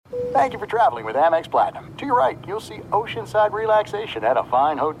Thank you for traveling with Amex Platinum. To your right, you'll see oceanside relaxation at a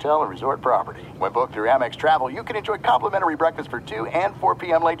fine hotel and resort property. When booked through Amex Travel, you can enjoy complimentary breakfast for 2 and 4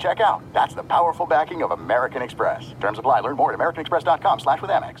 p.m. late checkout. That's the powerful backing of American Express. Terms apply. Learn more at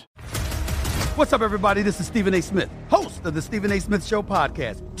americanexpress.com/withAmex. What's up, everybody? This is Stephen A. Smith, host of the Stephen A. Smith Show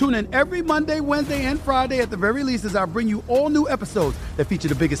podcast. Tune in every Monday, Wednesday, and Friday at the very least as I bring you all new episodes that feature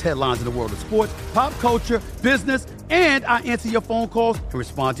the biggest headlines in the world of sports, pop culture, business, and I answer your phone calls and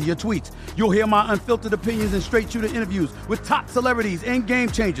respond to your tweets. You'll hear my unfiltered opinions and straight-shooter interviews with top celebrities and game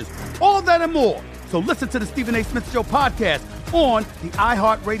changers. All that and more. So listen to the Stephen A. Smith Show podcast on the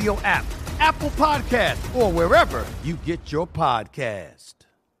iHeartRadio app, Apple Podcasts, or wherever you get your podcast.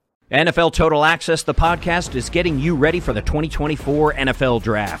 NFL Total Access, the podcast, is getting you ready for the 2024 NFL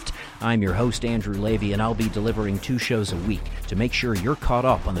Draft. I'm your host, Andrew Levy, and I'll be delivering 2 shows a week to make sure you're caught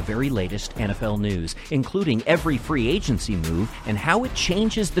up on the very latest NFL news, including every free agency move and how it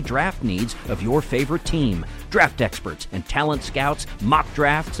changes the draft needs of your favorite team. Draft experts and talent scouts, mock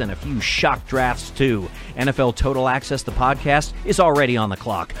drafts, and a few shock drafts, too. NFL Total Access, the podcast, is already on the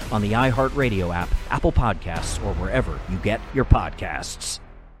clock on the iHeartRadio app, Apple Podcasts, or wherever you get your podcasts.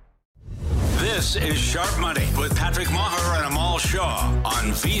 This is Sharp Money with Patrick Maher and Amal Shaw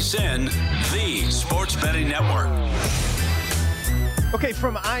on VSiN, the Sports Betting Network. Okay,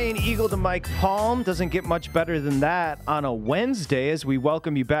 from Ian Eagle to Mike Palm, doesn't get much better than that on a Wednesday as we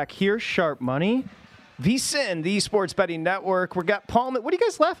welcome you back here, Sharp Money. VSiN, the Sports Betting Network. We got Palm. What are you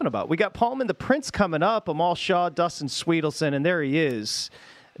guys laughing about? We got Palm and the Prince coming up. Amal Shaw, Dustin Sweetelson, and there he is.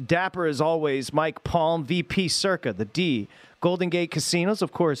 Dapper as always, Mike Palm, VP Circa, the D. Golden Gate Casinos,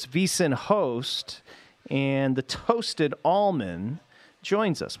 of course, VSiN host, and the Toasted Almond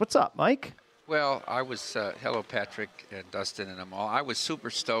joins us. What's up, Mike? Well, I was, hello, Patrick and Dustin and Amal. I was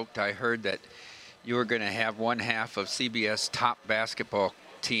super stoked. I heard that you were going to have one half of CBS top basketball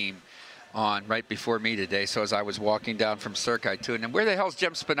team on right before me today. So as I was walking down from Circa, I tuned in. Where the hell's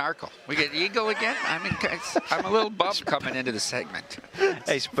Jim Spanarkel? We get Eagle again? I mean, I'm a little bummed coming into the segment.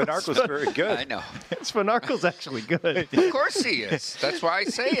 Hey, Spanarkel's very good. I know. Spanarkel's actually good. Of course he is. That's why I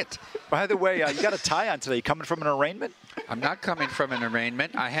say it. By the way, you got a tie on today. You coming from an arraignment? I'm not coming from an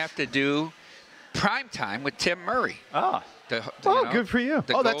arraignment. I have to do prime time with Tim Murray. Ah. Good for you.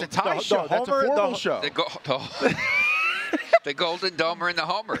 That's a tie show. That's a formal show. The Golden Domer and the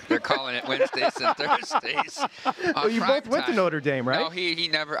Homer. They're calling it Wednesdays and Thursdays. Well, you both went to Notre Dame, right? No, he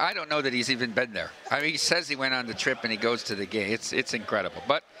never. I don't know that he's even been there. I mean, he says he went on the trip and he goes to the game. It's incredible.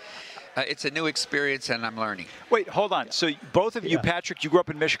 But it's a new experience and I'm learning. Wait, hold on. So both of you, Patrick, you grew up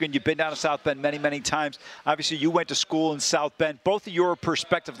in Michigan. You've been down to South Bend many, many times. Obviously, you went to school in South Bend. Both of your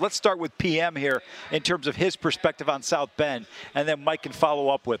perspectives. Let's start with PM here in terms of his perspective on South Bend, and then Mike can follow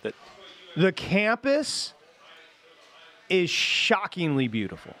up with it. The campus is shockingly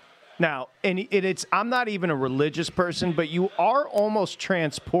beautiful. Now, and I'm not even a religious person, but you are almost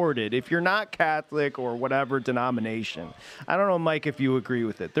transported if you're not Catholic or whatever denomination. I don't know, Mike, if you agree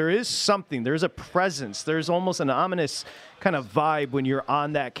with it. There is something. There's a presence. There's almost an ominous kind of vibe when you're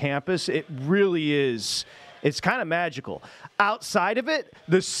on that campus. It really is. It's kind of magical. Outside of it,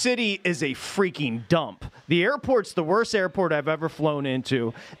 the city is a freaking dump. The airport's the worst airport I've ever flown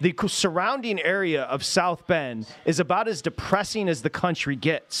into. The surrounding area of South Bend is about as depressing as the country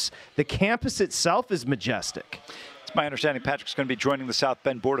gets. The campus itself is majestic. It's my understanding Patrick's going to be joining the South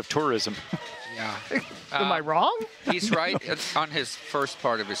Bend Board of Tourism. Yeah. Am I wrong? He's right on his first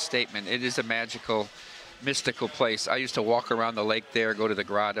part of his statement. It is a mystical place. I used to walk around the lake there, go to the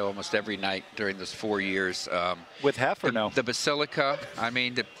grotto almost every night during those 4 years. With Hef or no? The Basilica. I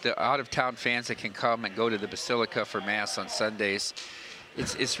mean, the out-of-town fans that can come and go to the Basilica for Mass on Sundays.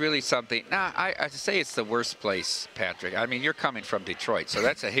 It's really something. Now, I say it's the worst place, Patrick. I mean, you're coming from Detroit, so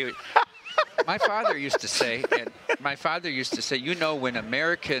that's a huge... My father used to say, you know, when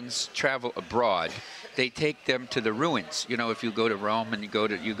Americans travel abroad, they take them to the ruins. You know, if you go to Rome and you go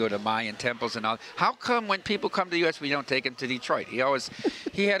to Mayan temples and all. How come when people come to the U.S. we don't take them to Detroit? He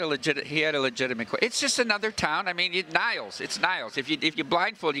had a legitimate question. It's just another town. I mean, Niles. It's Niles. If you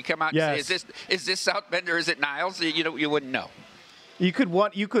blindfold, you come out and say, is this South Bend or is it Niles? You wouldn't know. You could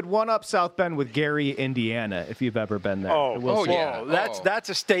one up South Bend with Gary, Indiana, if you've ever been there. Yeah. That's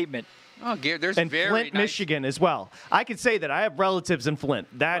a statement. Oh, there's and very Flint, nice. Michigan as well. I could say that I have relatives in Flint.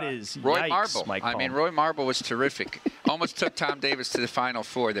 That is Roy yikes, Marble. Mike I mean, Roy Marble was terrific. Almost took Tom Davis to the Final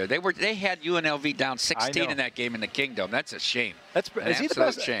Four there. They had UNLV down 16 in that game in the Kingdom. That's a shame. Is he the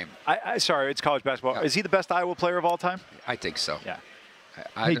best? Shame. Sorry, it's college basketball. Yeah. Is he the best Iowa player of all time? I think so. Yeah.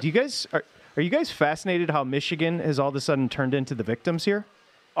 Hey, do you guys are you guys fascinated how Michigan has all of a sudden turned into the victims here?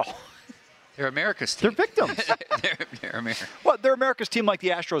 Oh. They're America's team. They're victims. they're America. Well, they're America's team like the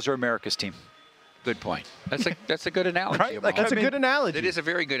Astros are America's team. Good point. That's a good analogy. Right? Like, That's a good analogy. It is a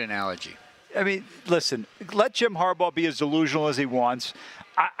very good analogy. I mean, listen, let Jim Harbaugh be as delusional as he wants.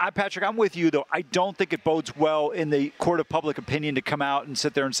 Patrick, I'm with you, though. I don't think it bodes well in the court of public opinion to come out and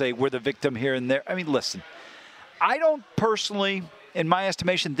sit there and say we're the victim here and there. I mean, listen, I don't personally, in my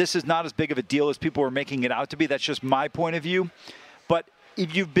estimation, this is not as big of a deal as people are making it out to be. That's just my point of view. But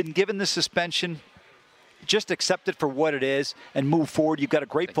if you've been given the suspension, just accept it for what it is and move forward. You've got a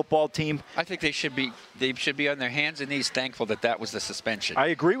great football team. I think they should be on their hands and knees thankful that was the suspension. I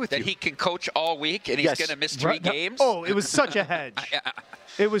agree with you. That he can coach all week and he's going to miss 3 games. Oh, it was such a hedge.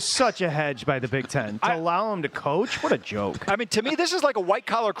 It was such a hedge by the Big Ten to allow him to coach. What a joke. I mean, to me, this is like a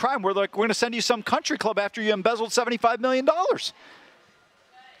white-collar crime where, like, we're going to send you some country club after you embezzled $75 million.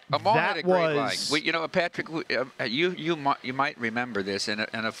 Amal had a great line. You know, Patrick, you might remember this in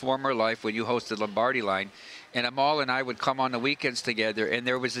a former life when you hosted Lombardi Line, and Amal and I would come on the weekends together, and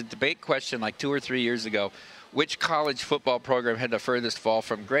there was a debate question like 2 or 3 years ago, which college football program had the furthest fall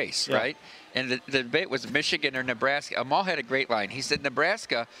from grace, right? And the debate was Michigan or Nebraska. Amal had a great line. He said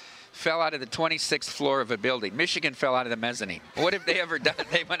Nebraska fell out of the 26th floor of a building. Michigan fell out of the mezzanine. What have they ever done?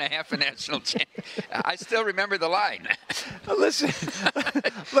 They won a half a national championship. I still remember the line. Listen,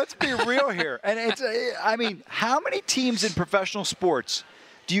 let's be real here. And it's, I mean, how many teams in professional sports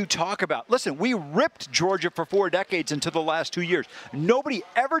do you talk about? Listen, we ripped Georgia for 4 decades into the last 2 years. Nobody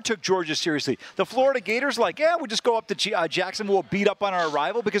ever took Georgia seriously. The Florida Gators, like, we just go up to Jacksonville, we'll beat up on our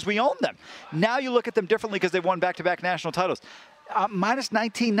rival because we own them. Now you look at them differently because they've won back-to-back national titles. Minus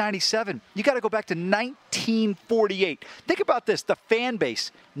 1997. You got to go back to 1948. Think about this. The fan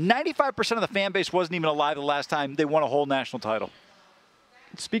base. 95% of the fan base wasn't even alive the last time they won a whole national title.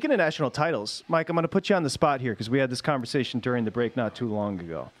 Speaking of national titles, Mike, I'm going to put you on the spot here because we had this conversation during the break not too long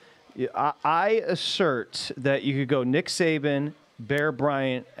ago. I assert that you could go Nick Saban, Bear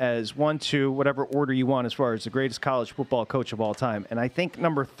Bryant as 1, 2, whatever order you want as far as the greatest college football coach of all time. And I think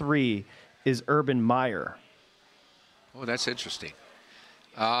number 3 is Urban Meyer. Oh, that's interesting.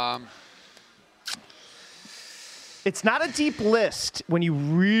 It's not a deep list when you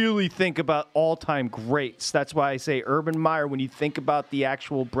really think about all-time greats. That's why I say Urban Meyer, when you think about the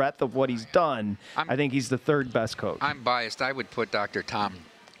actual breadth of what he's done, I think he's the 3rd best coach. I'm biased. I would put Dr. Tom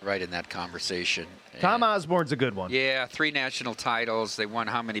right in that conversation. Tom Osborne's a good one. Yeah, 3 national titles. They won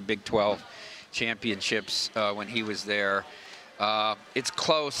how many Big 12 championships when he was there? It's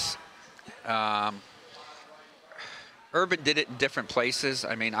close. Urban did it in different places.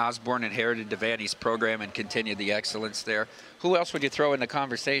 I mean, Osborne inherited Devaney's program and continued the excellence there. Who else would you throw in the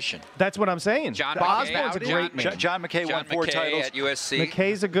conversation? That's what I'm saying. John McKay. McKay. Osborne's a great man. John McKay won 4 titles at USC.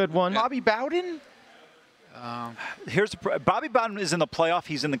 McKay's a good one. Bobby Bowden? Bobby Bowden is in the playoff.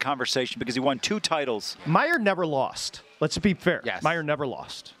 He's in the conversation because he won 2 titles. Meyer never lost. Let's be fair. Yes. Meyer never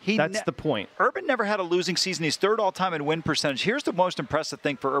lost. That's the point. Urban never had a losing season. He's 3rd all-time in win percentage. Here's the most impressive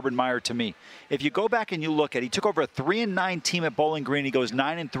thing for Urban Meyer to me. If you go back and you look at, he took over a 3-9 team at Bowling Green. He goes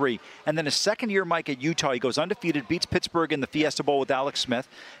 9-3. And then his second year, Mike, at Utah, he goes undefeated, beats Pittsburgh in the Fiesta Bowl with Alex Smith,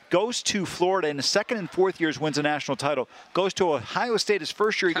 goes to Florida in his 2nd and 4th years, wins a national title, goes to Ohio State his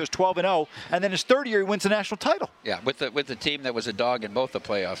 1st year, he goes 12-0, and then his 3rd year, he wins a national title. Yeah, with the team that was a dog in both the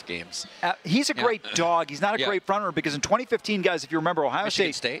playoff games. He's a great dog. He's not a great frontrunner because in 2015, guys, if you remember, Ohio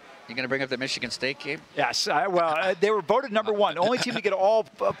Michigan State. You going to bring up the Michigan State game? Yes. They were voted number 1. Only team to get all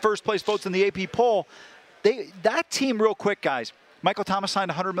first-place votes in the AP poll. That team, real quick, guys, Michael Thomas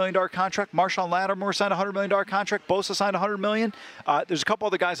signed a $100 million contract. Marshawn Lattimore signed a $100 million contract. Bosa signed $100 million. There's a couple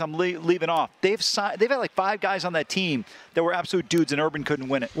other guys I'm leaving off. They've had like 5 guys on that team that were absolute dudes, and Urban couldn't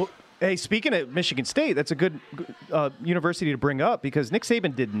win it. Well, hey, speaking of Michigan State, that's a good university to bring up because Nick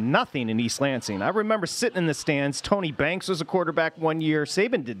Saban did nothing in East Lansing. I remember sitting in the stands. Tony Banks was a quarterback 1 year.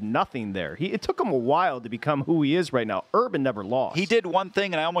 Saban did nothing there. It took him a while to become who he is right now. Urban never lost. He did one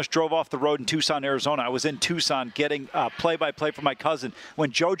thing, and I almost drove off the road in Tucson, Arizona. I was in Tucson getting play-by-play for my cousin when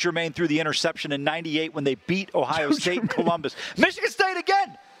Joe Germain threw the interception in '98 when they beat Ohio State and Columbus. Michigan State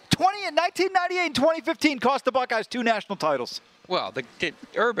again! 1998 and 2015 cost the Buckeyes 2 national titles. Well,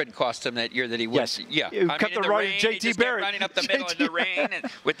 Urban cost him that year that he won. Yes. Yeah. Kept the rain. JT Barrett running up the middle in the rain and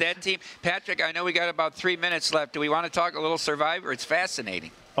with that team. Patrick, I know we got about 3 minutes left. Do we want to talk a little Survivor? It's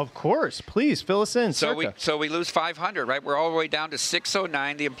fascinating. Of course. Please, fill us in. So we lose 500, right? We're all the way down to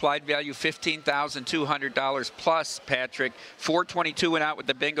 609. The implied value, $15,200 plus, Patrick. 422 went out with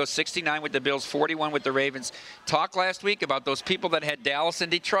the bingo, 69 with the Bills, 41 with the Ravens. Talk last week about those people that had Dallas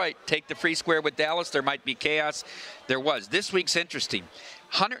and Detroit. Take the free square with Dallas. There might be chaos. There was. This week's interesting.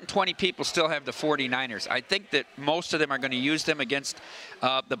 120 people still have the 49ers. I think that most of them are going to use them against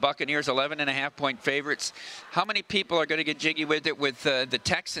the Buccaneers, 11.5-point favorites. How many people are going to get jiggy with it with the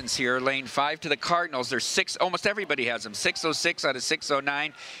Texans here, laying 5 to the Cardinals? There's 6. Almost everybody has them. 606 out of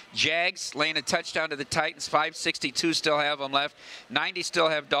 609. Jags laying a touchdown to the Titans. 562 still have them left. 90 still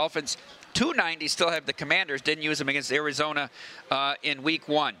have Dolphins. 290 still have the Commanders. Didn't use them against Arizona in Week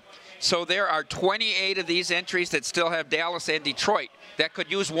 1. So there are 28 of these entries that still have Dallas and Detroit that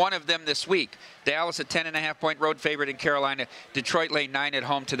could use one of them this week. Dallas a 10.5-point road favorite in Carolina. Detroit lay 9 at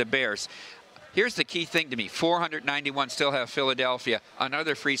home to the Bears. Here's the key thing to me. 491 still have Philadelphia.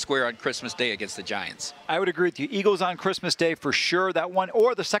 Another free square on Christmas Day against the Giants. I would agree with you. Eagles on Christmas Day for sure. That one,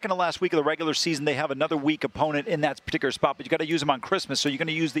 or the second to last week of the regular season, they have another weak opponent in that particular spot, but you got to use them on Christmas, so you're going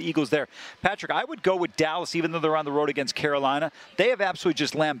to use the Eagles there. Patrick, I would go with Dallas, even though they're on the road against Carolina. They have absolutely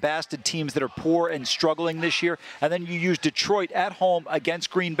just lambasted teams that are poor and struggling this year. And then you use Detroit at home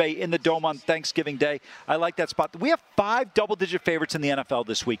against Green Bay in the Dome on Thanksgiving Day. I like that spot. We have 5 double-digit favorites in the NFL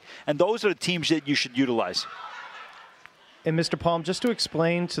this week, and those are the teams that you should utilize. And Mr. Palm, just to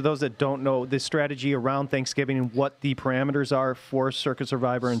explain to those that don't know the strategy around Thanksgiving and what the parameters are for Circa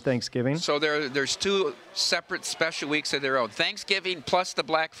Survivor and Thanksgiving. So there's 2 separate special weeks of their own. Thanksgiving plus the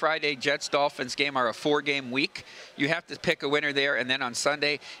Black Friday Jets-Dolphins game are a 4-game week. You have to pick a winner there, and then on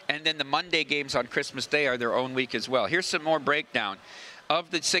Sunday. And then the Monday games on Christmas Day are their own week as well. Here's some more breakdown. Of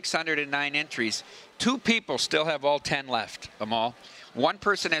the 609 entries, 2 people still have all 10 left, Amal. 1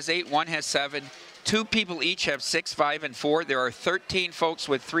 person has 8, 1 has 7. 2 people each have 6, 5, and 4. There are 13 folks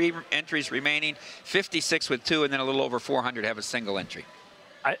with 3 entries remaining, 56 with 2, and then a little over 400 have a single entry.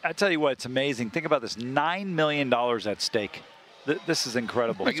 I tell you what, it's amazing. Think about this, $9 million at stake. This is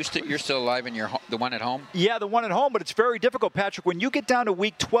incredible. Are you're still alive in the one at home? Yeah, the one at home, but it's very difficult, Patrick. When you get down to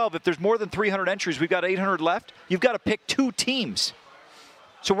week 12, if there's more than 300 entries, we've got 800 left, you've got to pick 2 teams.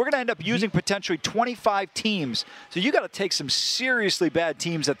 So we're going to end up using potentially 25 teams. So you got to take some seriously bad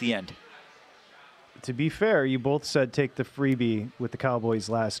teams at the end. To be fair, you both said take the freebie with the Cowboys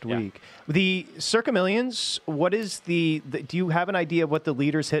last week. The Circa Millions, what is do you have an idea of what the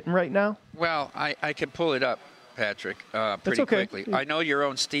leader's hitting right now? Well, I can pull it up, Patrick, pretty quickly. I know your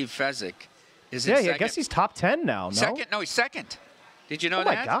own Steve Fezzik is in second. I guess he's top 10 now, no? Second? No, he's second. Did you know that?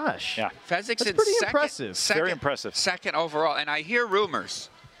 Oh, my gosh. Yeah. Fezzik's That's pretty second, impressive. Very impressive. Second overall. And I hear rumors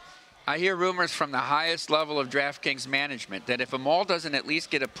from the highest level of DraftKings management that if Amal doesn't at least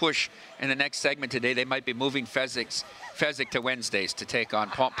get a push in the next segment today, they might be moving Fezzik to Wednesdays to take on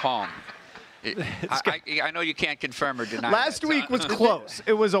Palm. I know you can't confirm or deny. Last week was close.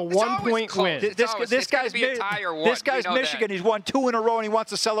 It was a 1-point win. This guy's Michigan. He's won 2 in a row, and he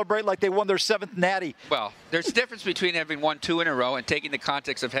wants to celebrate like they won their 7th natty. Well, there's a difference between having won 2 in a row and taking the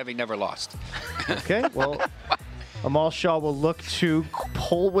context of having never lost. Okay, well, Amal Shaw will look to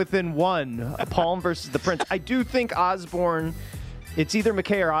pull within 1. Palm versus the Prince. I do think Osborne. It's either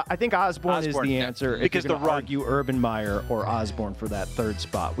McKay or I think Osborne is the answer. Because the argue Urban Meyer or Osborne for that 3rd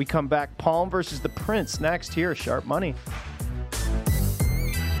spot. We come back. Palm versus the Prince next here. Sharp Money.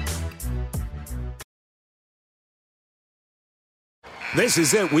 This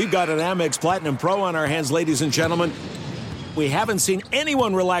is it. We've got an Amex Platinum Pro on our hands, ladies and gentlemen. We haven't seen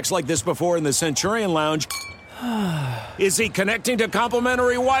anyone relax like this before in the Centurion Lounge. Is he connecting to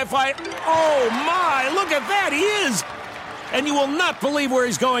complimentary Wi-Fi? Oh, my! Look at that! He is! And you will not believe where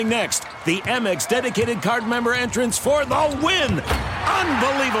he's going next. The Amex dedicated card member entrance for the win.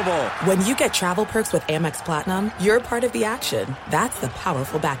 Unbelievable. When you get travel perks with Amex Platinum, you're part of the action. That's the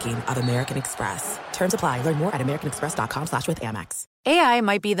powerful backing of American Express. Terms apply. Learn more at americanexpress.com/withAmex. AI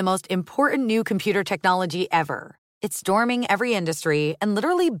might be the most important new computer technology ever. It's storming every industry, and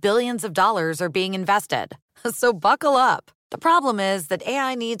literally billions of dollars are being invested. So buckle up. The problem is that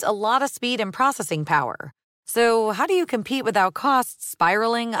AI needs a lot of speed and processing power. So how do you compete without costs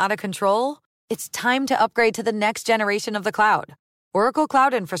spiraling out of control? It's time to upgrade to the next generation of the cloud. Oracle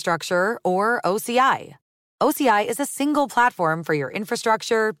Cloud Infrastructure, or OCI. OCI is a single platform for your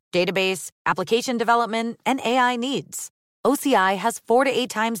infrastructure, database, application development, and AI needs. OCI has 4 to 8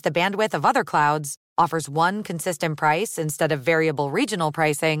 times the bandwidth of other clouds, offers one consistent price instead of variable regional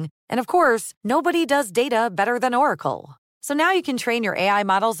pricing, and of course, nobody does data better than Oracle. So now you can train your AI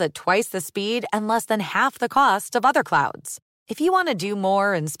models at twice the speed and less than half the cost of other clouds. If you want to do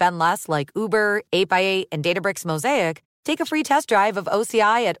more and spend less like Uber, 8x8, and Databricks Mosaic, take a free test drive of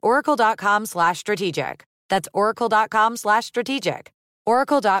OCI at oracle.com/strategic. That's oracle.com/strategic.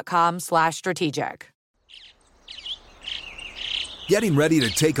 Oracle.com/strategic. Getting ready to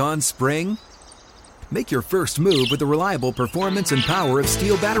take on spring? Make your first move with the reliable performance and power of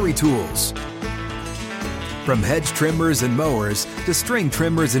Steel battery tools. From hedge trimmers and mowers to string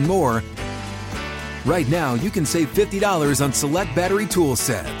trimmers and more, right now you can save $50 on select battery tool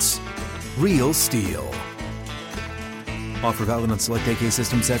sets. Real STIHL. Offer valid on select AK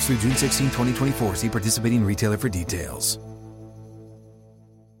system sets through June 16, 2024. See participating retailer for details.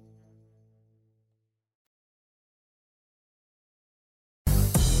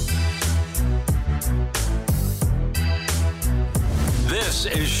 This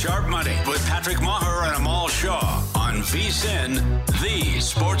is Sharp Money with Patrick Maher and Amal Shaw on VSiN, the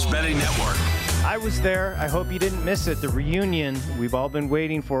Sports Betting Network. I was there. I hope you didn't miss it. The reunion we've all been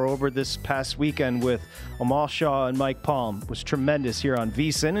waiting for over this past weekend with Amal Shaw and Mike Palm was tremendous here on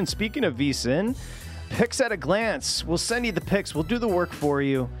VSiN. And speaking of VSiN, picks at a glance. We'll send you the picks. We'll do the work for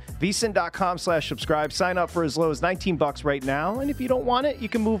you. VSiN.com/subscribe. Sign up for as low as $19 right now. And if you don't want it, you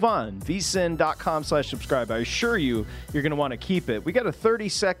can move on. VSiN.com/subscribe. I assure you, you're going to want to keep it. We got a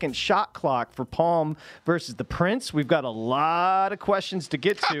 30-second shot clock for Palm versus the Prince. We've got a lot of questions to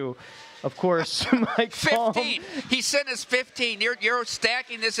get to. Of course, Mike 15. Palm. He sent us 15. You're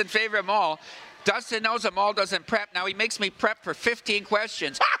stacking this in favor of Amal. Dustin knows Amal doesn't prep. Now he makes me prep for 15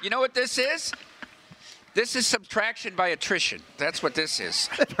 questions. You know what this is? This is subtraction by attrition. That's what this is.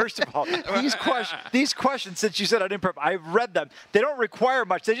 First of all, these questions, since you said I didn't prep, I've read them. They don't require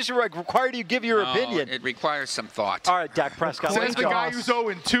much. They just require you to give your opinion. It requires some thought. All right, Dak Prescott. Says the guy who's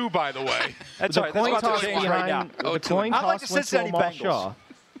 0-2, by the way. That's all right. That's about to change right now. The coin toss went to Amal Shaw.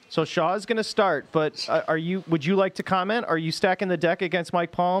 So Shaw is going to start, but would you like to comment? Are you stacking the deck against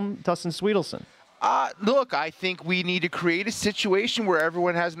Mike Palm, Dustin Sweetelson? Look, I think we need to create a situation where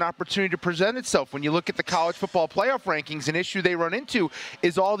everyone has an opportunity to present itself. When you look at the college football playoff rankings, an issue they run into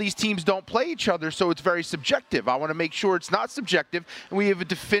is all these teams don't play each other, so it's very subjective. I want to make sure it's not subjective, and we have a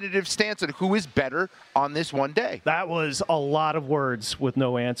definitive stance on who is better on this one day. That was a lot of words with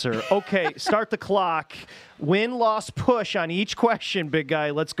no answer. Okay, start the clock. Win, loss, push on each question, big guy.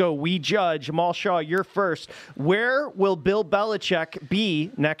 Let's go. We judge. Amal Shaw, you're first. Where will Bill Belichick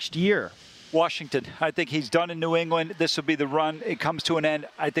be next year? Washington. I think he's done in New England. This will be the run. It comes to an end.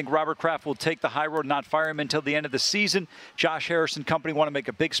 I think Robert Kraft will take the high road, not fire him until the end of the season. Josh Harrison company want to make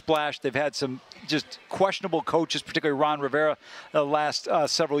a big splash. They've had some just questionable coaches, particularly Ron Rivera, the last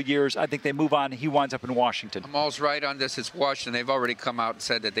several years. I think they move on. He winds up in Washington. Amal's right on this. It's Washington. They've already come out and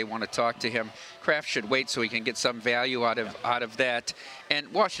said that they want to talk to him. Kraft should wait so he can get some value out of that. And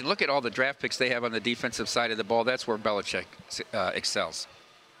Washington, look at all the draft picks they have on the defensive side of the ball. That's where Belichick excels.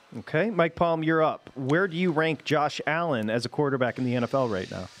 Okay, Mike Palm, you're up. Where do you rank Josh Allen as a quarterback in the NFL right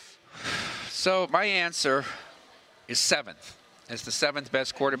now? So my answer is 7th. It's the 7th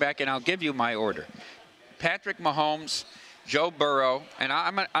best quarterback, and I'll give you my order. Patrick Mahomes, Joe Burrow, and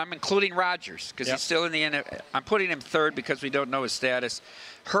I'm including Rodgers because he's still in the NFL. I'm putting him 3rd because we don't know his status.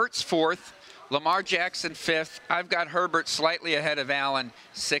 Hurts 4th, Lamar Jackson 5th. I've got Herbert slightly ahead of Allen,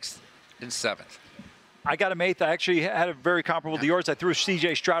 6th and 7th. I got him 8th. I actually had a very comparable to yours. I threw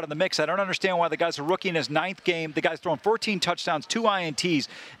C.J. Stroud in the mix. I don't understand why the guy's a rookie in his 9th game. The guy's thrown 14 touchdowns, 2 INTs.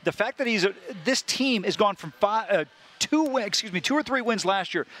 The fact that this team has gone from 2 or 3 wins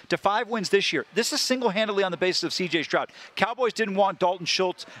last year to 5 wins this year. This is single-handedly on the basis of C.J. Stroud. Cowboys didn't want Dalton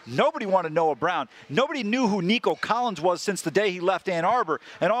Schultz. Nobody wanted Noah Brown. Nobody knew who Nico Collins was since the day he left Ann Arbor.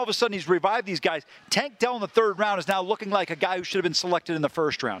 And all of a sudden he's revived these guys. Tank Dell in the 3rd round is now looking like a guy who should have been selected in the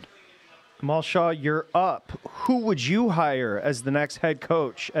 1st round. Amal Shaw, you're up. Who would you hire as the next head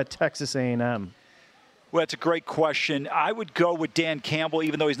coach at Texas A&M? Well, that's a great question. I would go with Dan Campbell,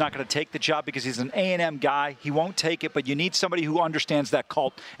 even though he's not going to take the job because he's an A&M guy. He won't take it, but you need somebody who understands that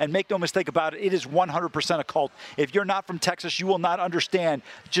cult. And make no mistake about it, it is 100% a cult. If you're not from Texas, you will not understand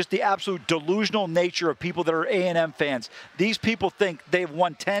just the absolute delusional nature of people that are A&M fans. These people think they've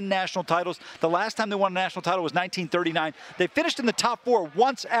won 10 national titles. The last time they won a national title was 1939. They finished in the top 4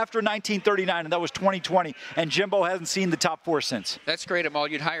 once after 1939, and that was 2020. And Jimbo hasn't seen the top 4 since. That's great, Amal.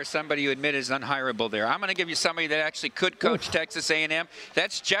 You'd hire somebody you admit is unhireable there. I'm going to give you somebody that actually could coach Texas A&M.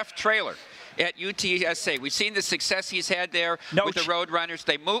 That's Jeff Traylor at UTSA. We've seen the success he's had there with the Roadrunners.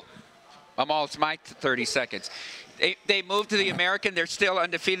 They move. Amal, it's my 30 seconds. They moved to the American. They're still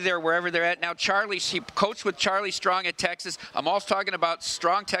undefeated there wherever they're at now. He coached with Charlie Strong at Texas. Amal's talking about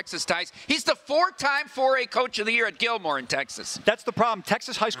strong Texas ties. He's the 4-time 4A Coach of the Year at Gilmore in Texas. That's the problem.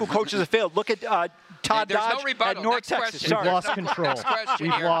 Texas high school coaches have failed. Look at Todd Dodge at North Texas. We've lost control.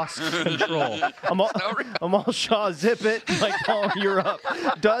 We've lost control. Amal Shaw, zip it. Mike Palm, you're up.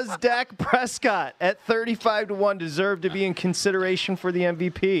 Does Dak Prescott at 35-1 deserve to be in consideration for the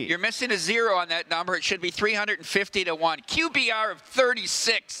MVP? You're missing a 0 on that number. It should be 350-1. QBR of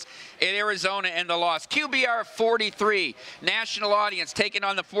 36. at Arizona in the loss. QBR 43, national audience taking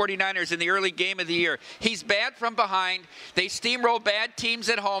on the 49ers in the early game of the year. He's bad from behind. They steamroll bad teams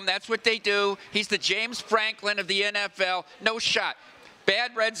at home. That's what they do. He's the James Franklin of the NFL. No shot.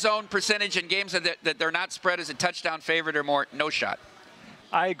 Bad red zone percentage in games that they're not spread as a touchdown favorite or more. No shot.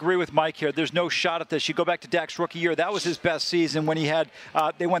 I agree with Mike here. There's no shot at this. You go back to Dak's rookie year. That was his best season when he had,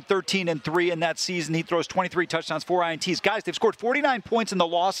 they went 13-3 in that season. He throws 23 touchdowns, 4 INTs. Guys, they've scored 49 points in the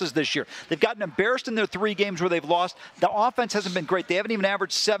losses this year. They've gotten embarrassed in their 3 games where they've lost. The offense hasn't been great. They haven't even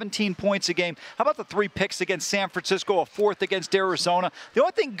averaged 17 points a game. How about the 3 picks against San Francisco, a 4th against Arizona? The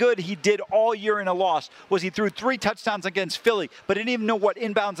only thing good he did all year in a loss was he threw 3 touchdowns against Philly, but didn't even know what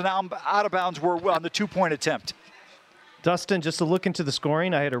inbounds and out of bounds were on the 2-point attempt. Dustin, just to look into the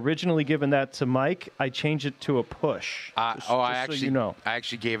scoring, I had originally given that to Mike. I changed it to a push. I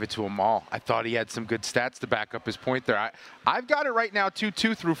actually gave it to Amal. I thought he had some good stats to back up his point there. I've got it right now,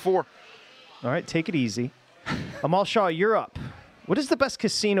 2-2 through 4. All right, take it easy. Amal Shaw, you're up. What is the best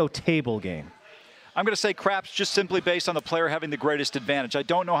casino table game? I'm going to say craps just simply based on the player having the greatest advantage. I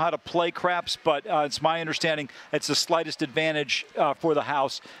don't know how to play craps, but it's my understanding it's the slightest advantage for the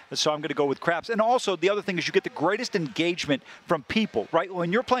house. So I'm going to go with craps. And also, the other thing is you get the greatest engagement from people, right?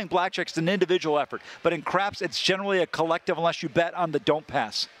 When you're playing blackjack, it's an individual effort. But in craps, it's generally a collective unless you bet on the don't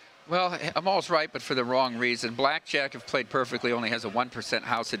pass. Well, Amal's right, but for the wrong reason. Blackjack, if played perfectly, only has a 1%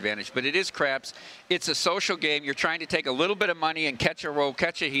 house advantage. But it is craps. It's a social game. You're trying to take a little bit of money and catch a roll,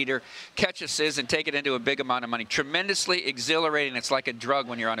 catch a heater, catch a sizz, and take it into a big amount of money. Tremendously exhilarating. It's like a drug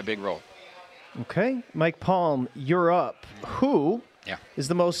when you're on a big roll. Okay. Mike Palm, you're up. Who is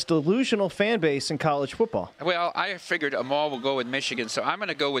the most delusional fan base in college football? Well, I figured Amal will go with Michigan, so I'm going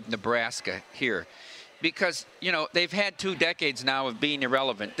to go with Nebraska here. Because, you know, they've had 2 decades now of being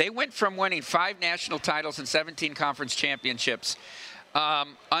irrelevant. They went from winning 5 national titles and 17 conference championships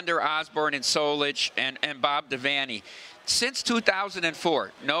under Osborne and Solich and Bob Devaney. Since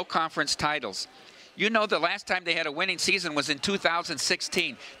 2004, no conference titles. You know, the last time they had a winning season was in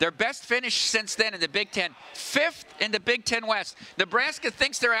 2016. Their best finish since then in the Big Ten, 5th in the Big Ten West. Nebraska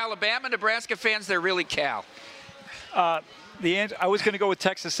thinks they're Alabama. Nebraska fans, they're really Cal. I was going to go with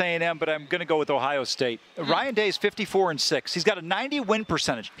Texas A&M, but I'm going to go with Ohio State. Ryan Day is 54-6. He's got a 90 win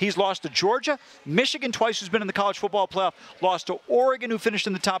percentage. He's lost to Georgia, Michigan twice, who's been in the college football playoff, lost to Oregon, who finished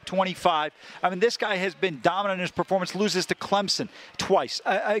in the top 25. I mean, this guy has been dominant in his performance, loses to Clemson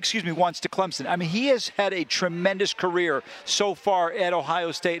once to Clemson. I mean, he has had a tremendous career so far at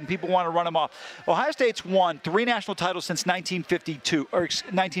Ohio State, and people want to run him off. Ohio State's won 3 national titles since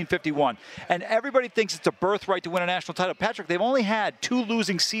 1951, and everybody thinks it's a birthright to win a national title. Patrick, they've only had 2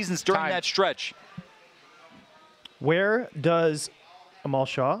 losing seasons during that stretch. Where does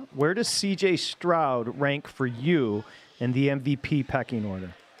C.J. Stroud rank for you in the MVP pecking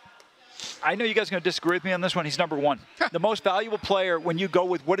order? I know you guys are going to disagree with me on this one. He's number 1. The most valuable player when you go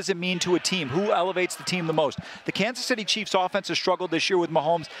with what does it mean to a team? Who elevates the team the most? The Kansas City Chiefs offense has struggled this year with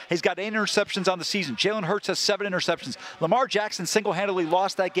Mahomes. He's got 8 interceptions on the season. Jalen Hurts has 7 interceptions. Lamar Jackson single-handedly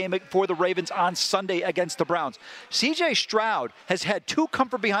lost that game for the Ravens on Sunday against the Browns. C.J. Stroud has had 2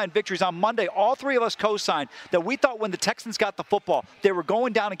 comfort-behind victories on Monday. All 3 of us co-signed that we thought when the Texans got the football, they were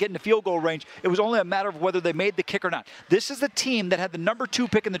going down and getting to field goal range. It was only a matter of whether they made the kick or not. This is the team that had the number 2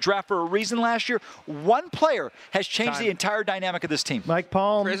 pick in the draft for a reason last year. One player has changed the entire dynamic of this team. Mike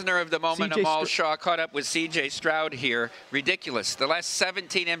Palm. Prisoner of the moment, Amal Shaw caught up with C.J. Stroud here. Ridiculous. The last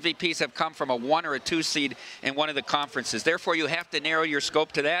 17 MVPs have come from a 1 or a 2 seed in one of the conferences. Therefore, you have to narrow your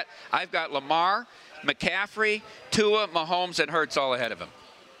scope to that. I've got Lamar, McCaffrey, Tua, Mahomes, and Hurts all ahead of him.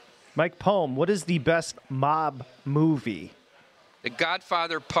 Mike Palm, what is the best mob movie? The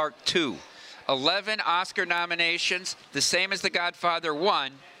Godfather Part 2. 11 Oscar nominations, the same as The Godfather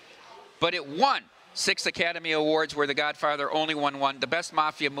 1. But it won 6 Academy Awards where The Godfather only won 1. The best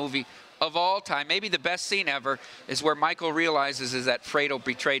mafia movie of all time, maybe the best scene ever, is where Michael realizes is that Fredo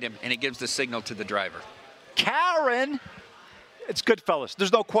betrayed him, and he gives the signal to the driver. Karen! It's Goodfellas.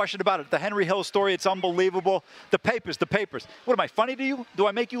 There's no question about it. The Henry Hill story, it's unbelievable. The papers. What, am I funny to you? Do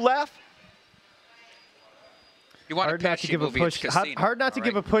I make you laugh? You want hard not to give a push. Hard not to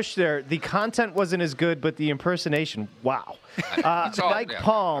give a push there. The content wasn't as good, but the impersonation, wow. Mike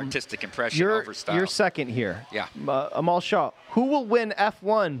Palm, artistic impression over style. You're second here. Yeah. Amal Shaw, who will win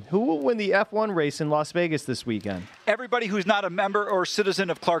F1? Who will win the F1 race in Las Vegas this weekend? Everybody who's not a member or citizen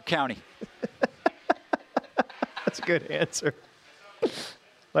of Clark County. That's a good answer.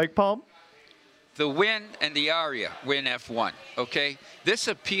 Mike Palm? The Win and the Aria win F1, okay? This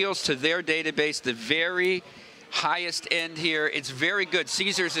appeals to their database, the very highest end here. It's very good.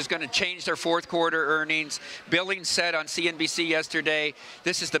 Caesars is going to change their fourth quarter earnings. Billings said on CNBC yesterday,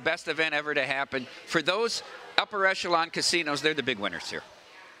 this is the best event ever to happen. For those upper echelon casinos, they're the big winners here.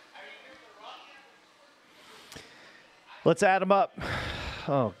 Let's add them up.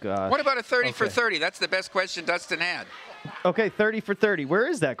 Oh, God. What about a 30 for 30? That's the best question Dustin had. Okay, 30 for 30. Where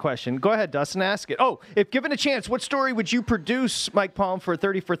is that question? Go ahead, Dustin, ask it. Oh, if given a chance, what story would you produce, Mike Palm, for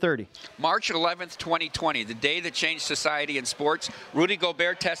 30 for 30? March 11th, 2020, the day that changed society and sports. Rudy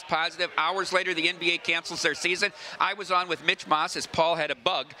Gobert tests positive. Hours later, the NBA cancels their season. I was on with Mitch Moss as Paul had a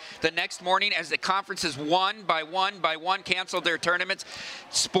bug. The next morning, as the conferences one by one canceled their tournaments,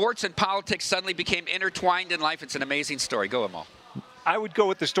 sports and politics suddenly became intertwined in life. It's an amazing story. Go, Amal. I would go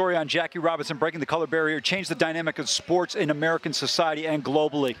with the story on Jackie Robinson breaking the color barrier, changed the dynamic of sports in American society and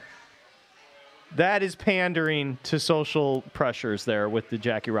globally. That is pandering to social pressures there with the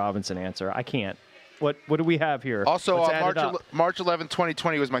Jackie Robinson answer. I can't. What do we have here? Also, March 11,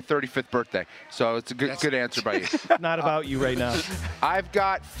 2020 was my 35th birthday, so it's a good answer by you. Not about you right now. I've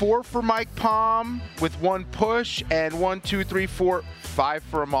got 4 for Mike Palm with 1 push, and 1, 2, 3, 4, 5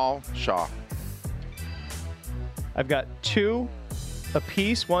 for Amal Shaw. I've got 2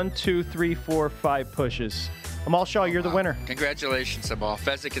 apiece. 1, 2, 3, 4, 5 pushes. Amal Shaw, you're the winner. Congratulations, Amal.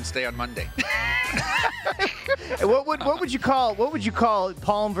 Fezzik can stay on Monday. What would you call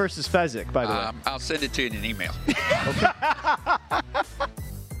Palm versus Fezzik, by the way? I'll send it to you in an email.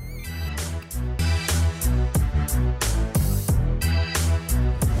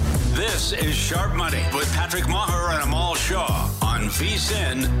 This is Sharp Money with Patrick Maher and Amal Shaw on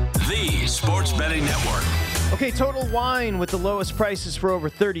VSiN, the Sports Betting Network. Okay, Total Wine with the lowest prices for over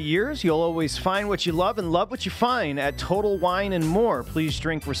 30 years. You'll always find what you love and love what you find at Total Wine and More. Please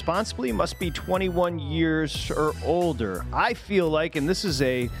drink responsibly. Must be 21 years or older. I feel like, and this is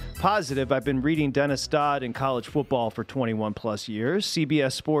a positive, I've been reading Dennis Dodd in college football for 21 plus years.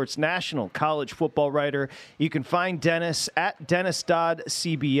 CBS Sports national college football writer. You can find Dennis at Dennis Dodd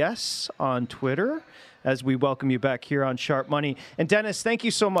CBS on Twitter, as we welcome you back here on Sharp Money. And Dennis, thank you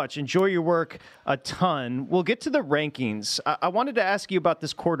so much. Enjoy your work a ton. We'll get to the rankings. I wanted to ask you about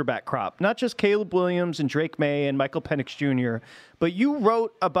this quarterback crop, not just Caleb Williams and Drake May and Michael Penix Jr., but you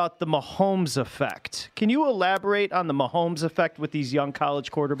wrote about the Mahomes effect. Can you elaborate on the Mahomes effect with these young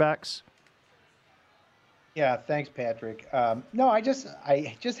college quarterbacks? Yeah, thanks, Patrick. No, I just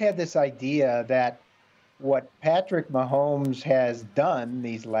had this idea that what Patrick Mahomes has done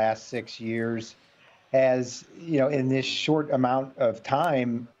these last 6 years has, in this short amount of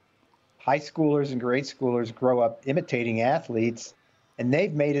time, high schoolers and grade schoolers grow up imitating athletes, and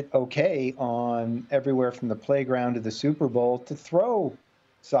they've made it okay on everywhere from the playground to the Super Bowl to throw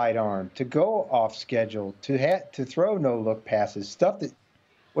sidearm, to go off schedule, to throw no-look passes, stuff that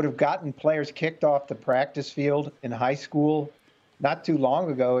would have gotten players kicked off the practice field in high school not too long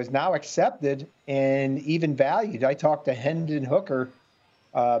ago is now accepted and even valued. I talked to Hendon Hooker,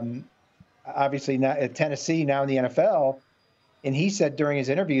 obviously now at Tennessee, now in the NFL, and he said during his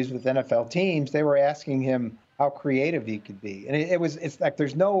interviews with NFL teams, they were asking him how creative he could be. And it's like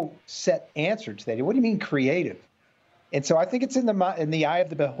there's no set answer to that. What do you mean creative? And so I think it's in the eye of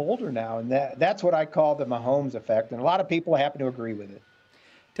the beholder now, and that's what I call the Mahomes effect, and a lot of people happen to agree with it.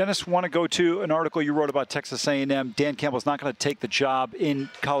 Dennis, want to go to an article you wrote about Texas A&M. Dan Campbell's not going to take the job in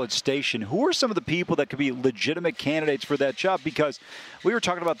College Station. Who are some of the people that could be legitimate candidates for that job? Because we were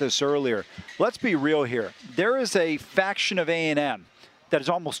talking about this earlier. Let's be real here. There is a faction of A&M that is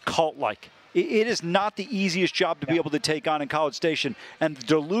almost cult-like. It is not the easiest job to be able to take on in College Station, and the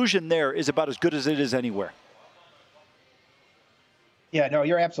delusion there is about as good as it is anywhere. Yeah, no,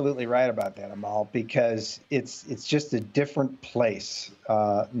 you're absolutely right about that, Amal, because it's just a different place.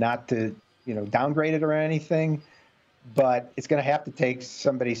 Not to downgrade it or anything, but it's going to have to take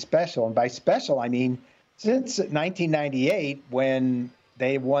somebody special. And by special, I mean since 1998, when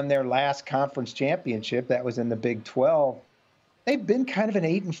they won their last conference championship, that was in the Big 12, they've been kind of an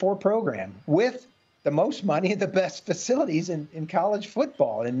 8-4 program with the most money and the best facilities in college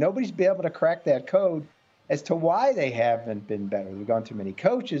football. And nobody's been able to crack that code as to why they haven't been better. They've gone through many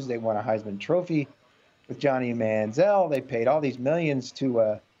coaches. They won a Heisman Trophy with Johnny Manziel. They paid all these millions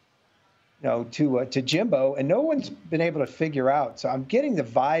to Jimbo, and no one's been able to figure out. So I'm getting the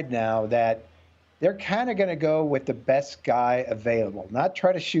vibe now that they're kind of going to go with the best guy available, not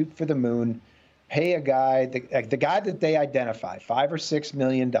try to shoot for the moon, pay a guy, the guy that they identify, $5 or $6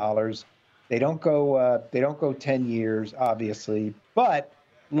 million. They don't go 10 years, obviously, but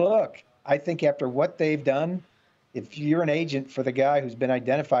look. I think after what they've done, if you're an agent for the guy who's been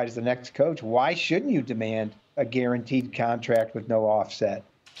identified as the next coach, why shouldn't you demand a guaranteed contract with no offset?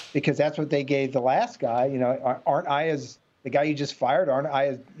 because that's what they gave the last guy. Aren't I as the guy you just fired? Aren't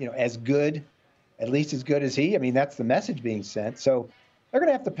I as good, at least as good as he? I mean, that's the message being sent. So they're going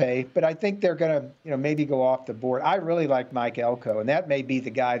to have to pay, but I think they're going to, maybe go off the board. I really like Mike Elko, and that may be the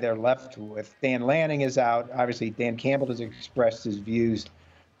guy they're left with. Dan Lanning is out. Obviously, Dan Campbell has expressed his views.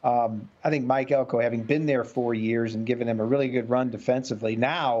 I think Mike Elko, having been there 4 years and given them a really good run defensively,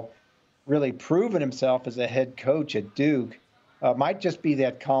 now really proven himself as a head coach at Duke, might just be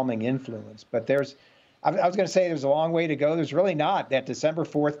that calming influence. But I was going to say there's a long way to go. There's really not. That December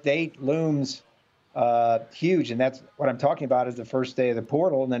 4th date looms huge, and that's what I'm talking about is the first day of the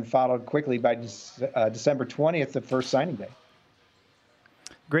portal, and then followed quickly by December 20th, the first signing day.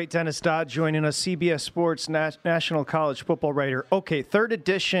 Great Dennis Dodd joining us, CBS Sports National College Football writer. Okay, third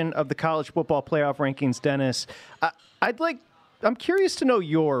edition of the College Football Playoff Rankings, Dennis. I'm curious to know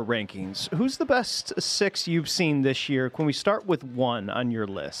your rankings. Who's the best 6 you've seen this year? Can we start with 1 on your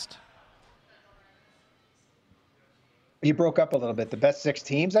list? You broke up a little bit. The best 6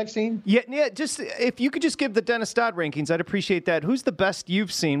 teams I've seen? Yeah. Just if you could just give the Dennis Dodd rankings, I'd appreciate that. Who's the best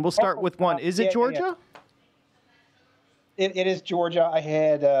you've seen? We'll start with 1. Is it Georgia? Yeah. It is Georgia. I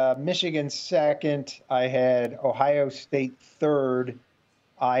had Michigan 2nd. I had Ohio State 3rd.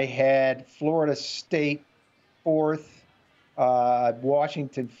 I had Florida State 4th.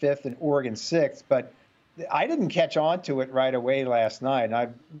 Washington 5th, and Oregon 6th. But I didn't catch on to it right away last night, and I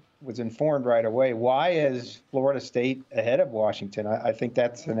was informed right away. Why is Florida State ahead of Washington? I think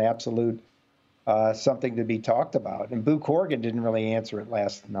that's an absolute something to be talked about. And Boo Corrigan didn't really answer it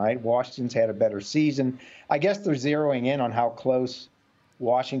last night. Washington's had a better season. I guess they're zeroing in on how close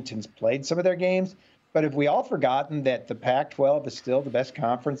Washington's played some of their games. But have we all forgotten that the Pac-12 is still the best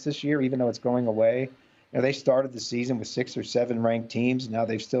conference this year, even though it's going away? They started the season with 6 or 7 ranked teams. Now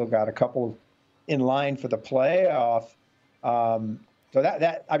they've still got a couple in line for the playoff. So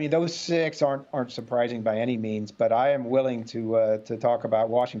those 6 aren't surprising by any means. But I am willing to talk about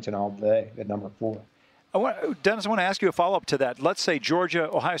Washington all day at number 4. Dennis, I want to ask you a follow-up to that. Let's say Georgia,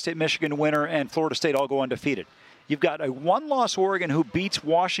 Ohio State, Michigan winner, and Florida State all go undefeated. You've got a 1-loss Oregon who beats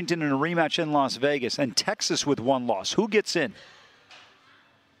Washington in a rematch in Las Vegas, and Texas with 1 loss. Who gets in?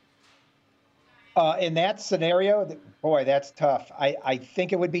 In that scenario, boy, that's tough. I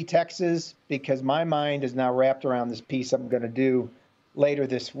think it would be Texas because my mind is now wrapped around this piece I'm going to do later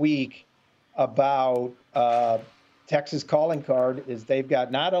this week about Texas calling card is they've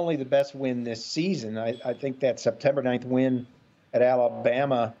got not only the best win this season, I think that September 9th win at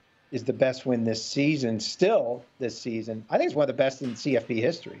Alabama is the best win this season, still this season. I think it's one of the best in CFP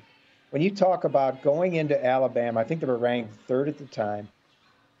history. When you talk about going into Alabama, I think they were ranked 3rd at the time,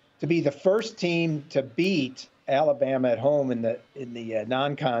 to be the first team to beat Alabama at home in the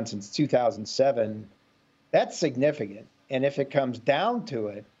non-con since 2007, that's significant. And if it comes down to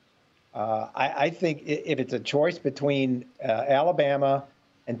it, I think if it's a choice between Alabama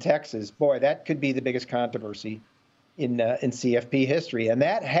and Texas, boy, that could be the biggest controversy in CFP history. And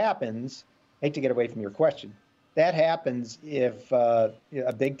that happens, I hate to get away from your question, that happens if a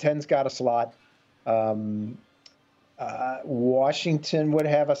Big Ten's got a slot. Washington would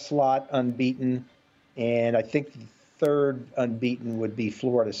have a slot unbeaten, and I think the 3rd unbeaten would be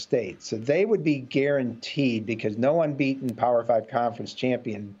Florida State. So they would be guaranteed because no unbeaten Power 5 conference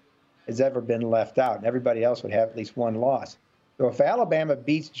champion has ever been left out, and everybody else would have at least 1 loss. So if Alabama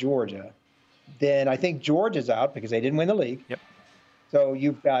beats Georgia, then I think Georgia's out because they didn't win the league. Yep. So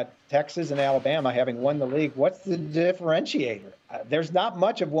you've got Texas and Alabama having won the league. What's the differentiator? There's not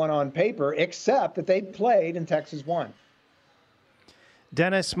much of one on paper except that they played and Texas won.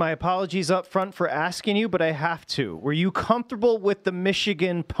 Dennis, my apologies up front for asking you, but I have to. Were you comfortable with the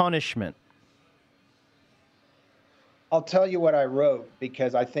Michigan punishment? I'll tell you what I wrote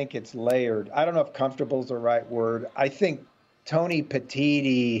because I think it's layered. I don't know if comfortable is the right word. I think Tony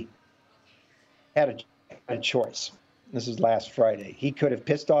Petitti had a choice. This is last Friday. He could have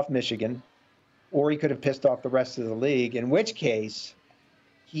pissed off Michigan, or he could have pissed off the rest of the league, in which case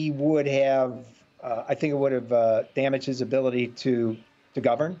he would have, I think it would have damaged his ability to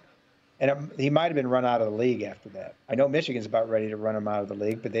govern. And he might have been run out of the league after that. I know Michigan's about ready to run him out of the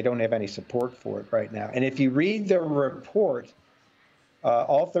league, but they don't have any support for it right now. And if you read the report,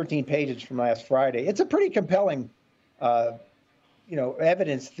 all 13 pages from last Friday, it's a pretty compelling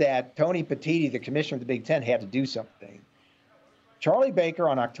evidence that Tony Petitti, the commissioner of the Big Ten, had to do something. Charlie Baker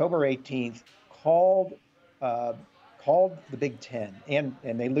on October 18th called the Big Ten, and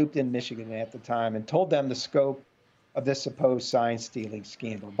they looped in Michigan at the time, and told them the scope of this supposed sign stealing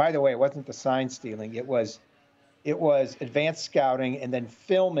scandal. By the way, it wasn't the sign stealing; it was advanced scouting and then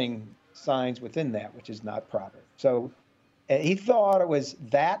filming signs within that, which is not proper. So He thought it was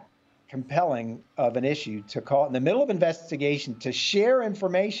that compelling of an issue to call in the middle of investigation to share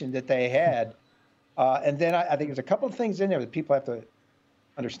information that they had. And then I think there's a couple of things in there that people have to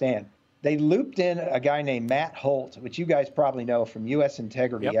understand. They looped in a guy named Matt Holt, which you guys probably know from U.S.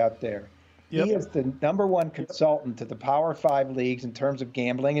 Integrity out there. Yep. He is the #1 consultant to the Power 5 leagues in terms of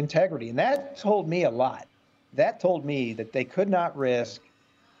gambling integrity. And that told me a lot. That told me that they could not risk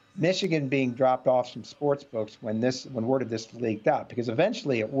Michigan being dropped off some sports books when word of this leaked out, because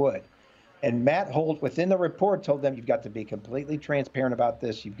eventually it would. And Matt Holt, within the report, told them, you've got to be completely transparent about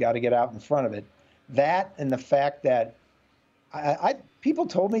this. You've got to get out in front of it. That and the fact that people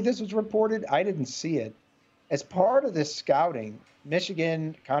told me this was reported. I didn't see it. As part of this scouting,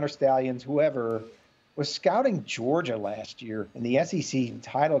 Michigan, Connor Stallions, whoever, was scouting Georgia last year in the SEC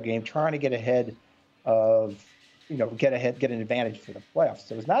title game, trying to get ahead of, get an advantage for the playoffs.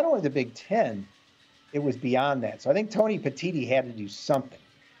 So it was not only the Big Ten, it was beyond that. So I think Tony Petitti had to do something.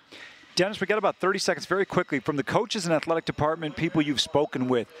 Dennis, we got about 30 seconds very quickly. From the coaches and athletic department, people you've spoken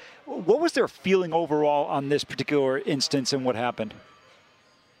with, what was their feeling overall on this particular instance and what happened?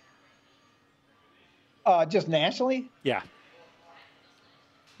 Just nationally? Yeah.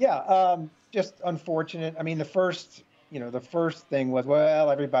 Yeah, just unfortunate. I mean, the first thing was,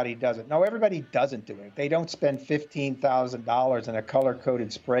 well, everybody does it. No, everybody doesn't do it. They don't spend $15,000 in a color-coded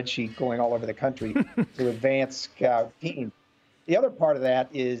spreadsheet going all over the country to advance scout teams. The other part of that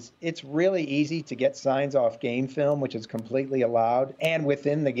is it's really easy to get signs off game film, which is completely allowed and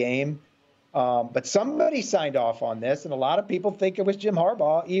within the game. But somebody signed off on this, and a lot of people think it was Jim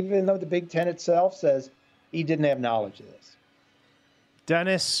Harbaugh, even though the Big Ten itself says he didn't have knowledge of this.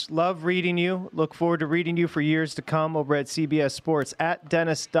 Dennis, love reading you. Look forward to reading you for years to come over at CBS Sports, at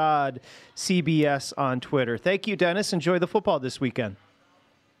Dennis Dodd, CBS on Twitter. Thank you, Dennis. Enjoy the football this weekend.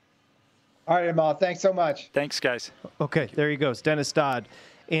 All right, Amal. Thanks so much. Thanks, guys. Okay, there he goes, Dennis Dodd.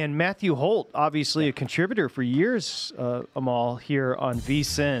 And Matthew Holt, obviously a contributor for years, Amal, here on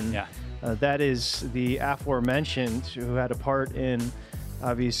VSiN. Yeah. That is the aforementioned who had a part in,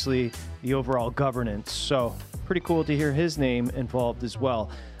 obviously, the overall governance. So pretty cool to hear his name involved as well.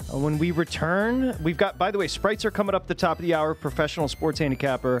 When we return, we've got, by the way, Sprites are coming up the top of the hour, professional sports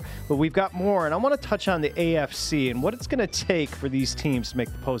handicapper, but we've got more, and I want to touch on the AFC and what it's going to take for these teams to make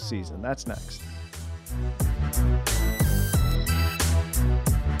the postseason. That's next.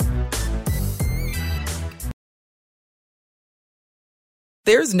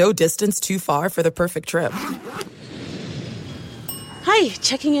 There's no distance too far for the perfect trip. Hi,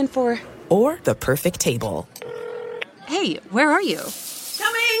 checking in for... Or the perfect table. Hey, where are you?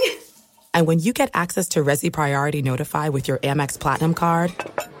 Coming! And when you get access to Resi Priority Notify with your Amex Platinum card...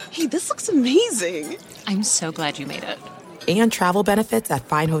 Hey, this looks amazing! I'm so glad you made it. And travel benefits at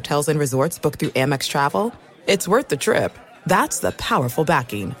fine hotels and resorts booked through Amex Travel, it's worth the trip. That's the powerful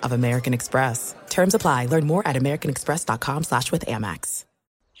backing of American Express. Terms apply. Learn more at americanexpress.com/withAmex.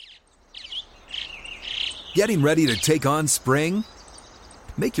 Getting ready to take on spring?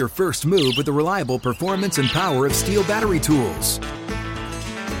 Make your first move with the reliable performance and power of Steel battery tools.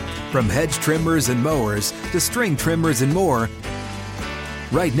 From hedge trimmers and mowers to string trimmers and more,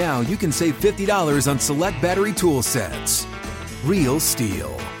 right now you can save $50 on select battery tool sets. Real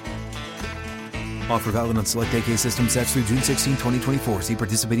Steel. Offer valid on select AK system sets through June 16, 2024. See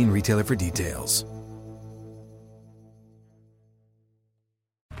participating retailer for details.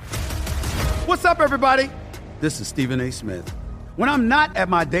 What's up, everybody? This is Stephen A. Smith. When I'm not at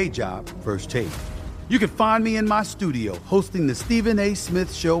my day job, First Take, you can find me in my studio hosting the Stephen A.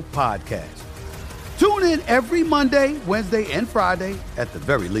 Smith Show podcast. Tune in every Monday, Wednesday, and Friday, at the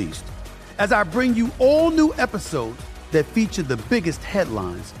very least, as I bring you all new episodes that feature the biggest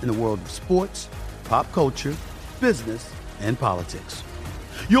headlines in the world of sports, pop culture, business, and politics.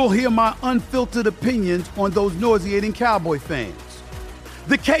 You'll hear my unfiltered opinions on those nauseating Cowboy fans,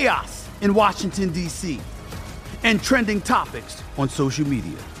 the chaos in Washington, D.C., and trending topics on social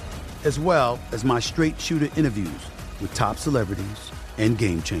media, as well as my straight shooter interviews with top celebrities and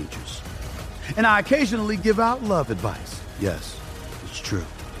game changers. And I occasionally give out love advice. Yes, it's true.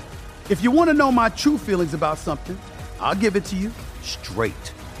 If you want to know my true feelings about something, I'll give it to you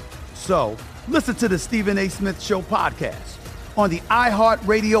straight. So listen to the Stephen A. Smith Show podcast on the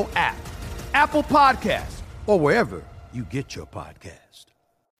iHeartRadio app, Apple Podcasts, or wherever you get your podcast.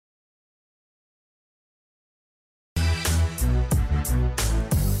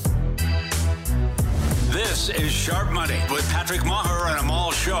 This is Sharp Money with Patrick Maher and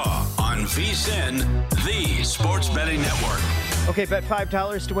Amal Shaw on VSiN, the sports betting network. Okay, bet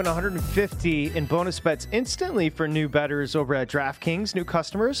 $5 to win $150 in bonus bets instantly for new bettors over at DraftKings. New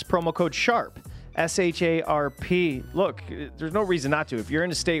customers, promo code SHARP SHARP. Look, there's no reason not to. If you're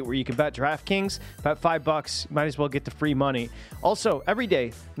in a state where you can bet DraftKings, bet $5, you might as well get the free money. Also, every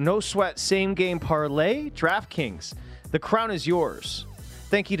day, no sweat, same game parlay, DraftKings. The crown is yours.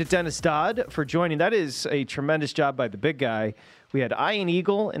 Thank you to Dennis Dodd for joining. That is a tremendous job by the big guy. We had Ian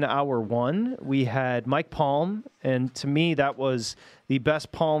Eagle in hour 1. We had Mike Palm, and to me, that was the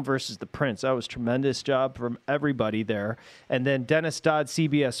best Palm versus the Prince. That was a tremendous job from everybody there. And then Dennis Dodd,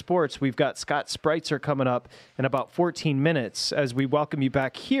 CBS Sports. We've got Scott Spreitzer coming up in about 14 minutes as we welcome you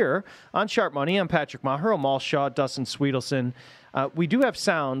back here on Sharp Money. I'm Patrick Maher, Amal Shaw, Dustin Sweetelson. We do have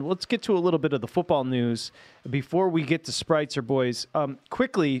sound. Let's get to a little bit of the football news before we get to Spreitzer, boys.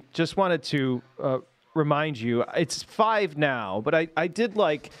 Quickly, just wanted to remind you, it's 5 now, but I did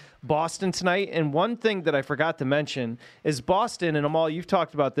like Boston tonight, and one thing that I forgot to mention is Boston, and Amal, you've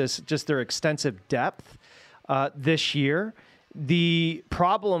talked about this, just their extensive depth this year. The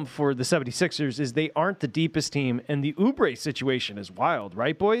problem for the 76ers is they aren't the deepest team, and the Oubre situation is wild,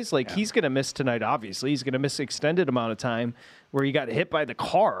 right, boys? Like, he's going to miss tonight, obviously. He's going to miss an extended amount of time where he got hit by the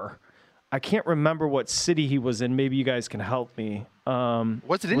car. I can't remember what city he was in. Maybe you guys can help me.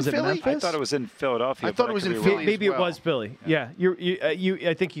 Was it in Philly? I thought it was in Philadelphia. I thought it was in Philly. Maybe as well. It was Philly. Yeah,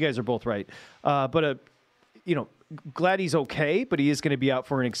 I think you guys are both right. But glad he's okay, but he is going to be out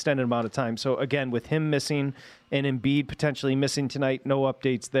for an extended amount of time. So again, with him missing and Embiid potentially missing tonight, no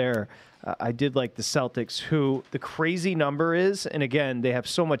updates there. I did like the Celtics, who the crazy number is, and again, they have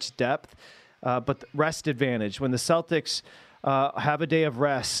so much depth, but the rest advantage. When the Celtics have a day of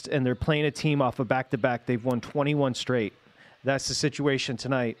rest and they're playing a team off a back-to-back, they've won 21 straight. That's the situation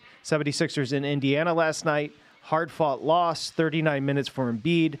tonight. 76ers in Indiana last night. Hard-fought loss, 39 minutes for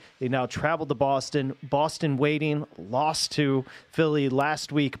Embiid. They now travel to Boston. Boston waiting, lost to Philly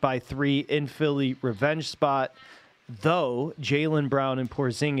last week by 3 in Philly. Revenge spot, though Jaylen Brown and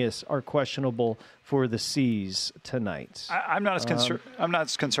Porzingis are questionable for the C's tonight. I'm not as concerned. I'm not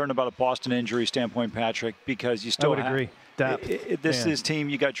as concerned about a Boston injury standpoint, Patrick, because you still I would agree. This is team.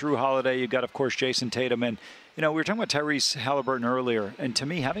 You got Drew Holiday. You got, of course, Jason Tatum, and we were talking about Tyrese Halliburton earlier. And to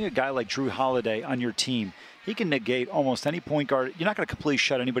me, having a guy like Drew Holiday on your team, he can negate almost any point guard. You're not going to completely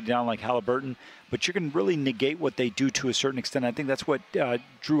shut anybody down like Halliburton, but you can really negate what they do to a certain extent. I think that's what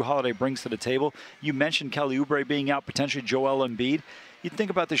Drew Holiday brings to the table. You mentioned Kelly Oubre being out, potentially Joel Embiid. You think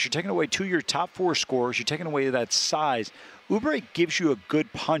about this. You're taking away 2 of your top 4 scorers. You're taking away that size. Oubre gives you a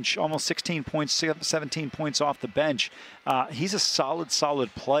good punch, almost 16 points, 17 points off the bench. He's a solid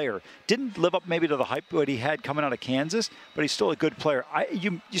player. Didn't live up maybe to the hype that he had coming out of Kansas, but he's still a good player.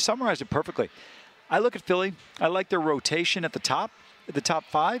 You summarized it perfectly. I look at Philly. I like their rotation at the top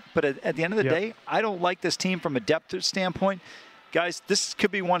 5, but at the end of the day, I don't like this team from a depth standpoint. Guys, this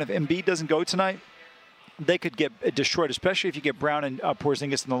could be one if Embiid doesn't go tonight, they could get destroyed, especially if you get Brown and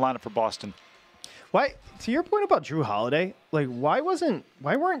Porzingis in the lineup for Boston. Why, to your point about Drew Holiday, like why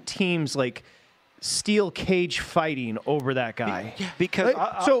weren't teams like steel cage fighting over that guy? Yeah, because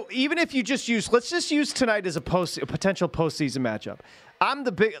so even if you let's just use tonight as a potential postseason matchup. I'm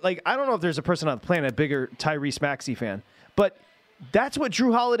the big I don't know if there's a person on the planet bigger Tyrese Maxey fan, but that's what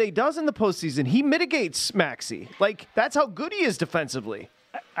Drew Holiday does in the postseason. He mitigates Maxey. Like that's how good he is defensively.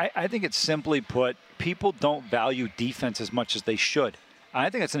 I think it's simply put, people don't value defense as much as they should. I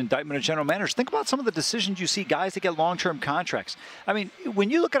think it's an indictment of general managers. Think about some of the decisions you see guys that get long-term contracts. I mean, when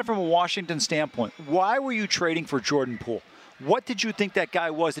you look at it from a Washington standpoint, why were you trading for Jordan Poole? What did you think that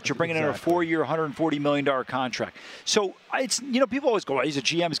guy was that you're bringing in a 4-year, $140 million contract? So it's people always go, he's a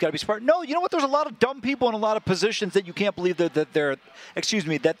GM, he's got to be smart. No, you know what? There's a lot of dumb people in a lot of positions that you can't believe that they're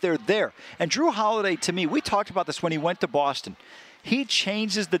there. And Drew Holiday, to me, we talked about this when he went to Boston. He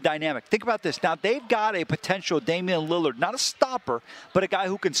changes the dynamic. Think about this. Now, they've got a potential Damian Lillard, not a stopper, but a guy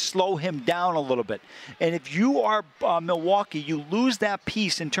who can slow him down a little bit. And if you are Milwaukee, you lose that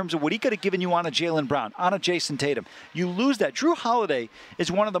piece in terms of what he could have given you on a Jaylen Brown, on a Jason Tatum. You lose that. Drew Holiday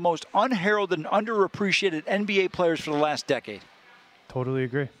is one of the most unheralded and underappreciated NBA players for the last decade. Totally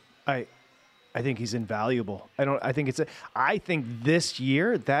agree. I think he's invaluable. I think this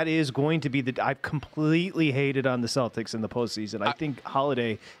year that is going to be I've completely hated on the Celtics in the postseason. I think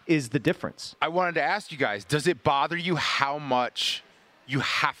Holiday is the difference. I wanted to ask you guys, does it bother you how much you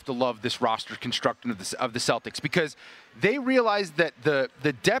have to love this roster construction of the Celtics? Because they realized that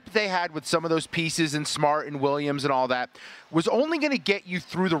the depth they had with some of those pieces and Smart and Williams and all that was only going to get you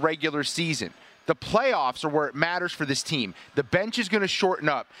through the regular season. The playoffs are where it matters for this team. The bench is going to shorten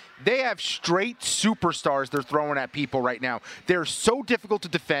up. They have straight superstars they're throwing at people right now. They're so difficult to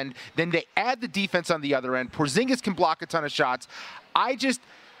defend. Then they add the defense on the other end. Porzingis can block a ton of shots.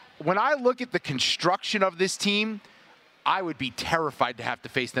 When I look at the construction of this team, I would be terrified to have to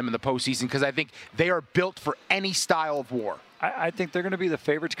face them in the postseason because I think they are built for any style of war. I think they're going to be the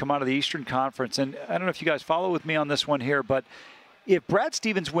favorite to come out of the Eastern Conference. And I don't know if you guys follow with me on this one here, but if Brad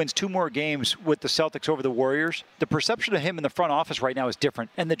Stevens wins 2 more games with the Celtics over the Warriors, the perception of him in the front office right now is different.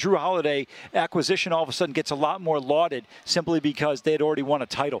 And the Drew Holiday acquisition all of a sudden gets a lot more lauded simply because they had already won a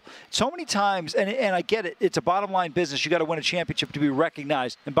title. So many times, and I get it, it's a bottom line business. You got to win a championship to be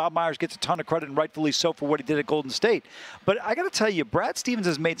recognized. And Bob Myers gets a ton of credit, and rightfully so, for what he did at Golden State. But I got to tell you, Brad Stevens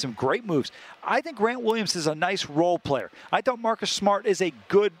has made some great moves. I think Grant Williams is a nice role player. I thought Marcus Smart is a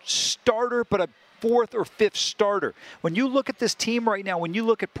good starter, but a 4th or 5th starter. When you look at this team right now, when you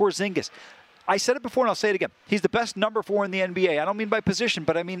look at Porzingis, I said it before and I'll say it again. He's the best number 4 in the NBA. I don't mean by position,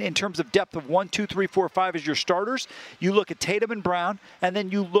 but I mean in terms of depth of 1, 2, 3, 4, 5 as your starters. You look at Tatum and Brown, and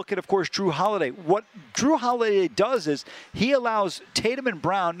then you look at, of course, Drew Holiday. What Drew Holiday does is he allows Tatum and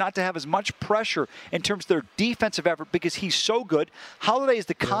Brown not to have as much pressure in terms of their defensive effort because he's so good. Holiday is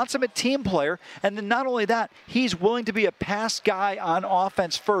the consummate team player, and then not only that, he's willing to be a pass guy on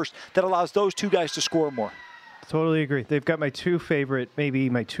offense first that allows those 2 guys to score more. Totally agree. They've got my 2 favorite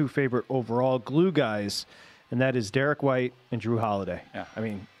overall glue guys, and that is Derek White and Drew Holiday. Yeah. I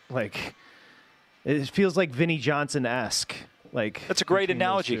mean, like, it feels like Vinnie Johnson-esque. Like, that's a great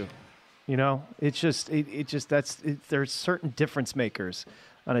analogy. You know, it's just, there's certain difference makers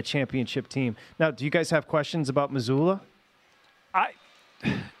on a championship team. Now, do you guys have questions about Mazzulla?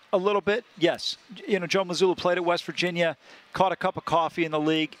 A little bit, yes. You know, Joe Mazzulla played at West Virginia, caught a cup of coffee in the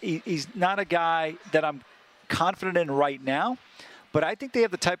league. He's not a guy that I'm confident in right now, but I think they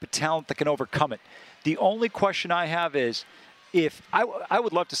have the type of talent that can overcome it. The only question I have is, if I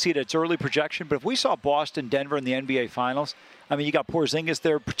would love to see it at its early projection, but if we saw Boston, Denver in the NBA Finals, I mean, you got Porzingis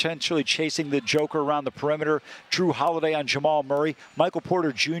there potentially chasing the Joker around the perimeter, Drew Holiday on Jamal Murray, Michael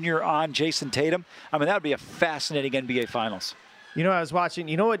Porter Jr. on Jason Tatum. I mean, that would be a fascinating NBA Finals. You know, I was watching.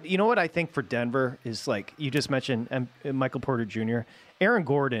 You know what I think for Denver is, like you just mentioned, Michael Porter Jr. Aaron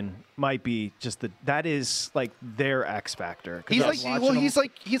Gordon might be that is like their X factor. He's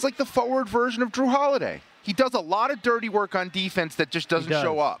like the forward version of Drew Holiday. He does a lot of dirty work on defense that just doesn't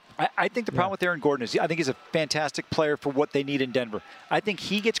show up. I think the problem with Aaron Gordon is I think he's a fantastic player for what they need in Denver. I think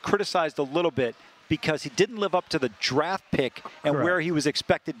he gets criticized a little bit because he didn't live up to the draft pick and where he was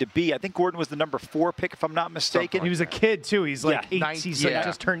expected to be. I think Gordon was the number 4 pick, if I'm not mistaken. He was a kid, too. He's like 18. He's like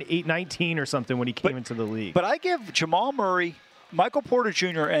just turned 19 or something when he came into the league. But I give Jamal Murray, Michael Porter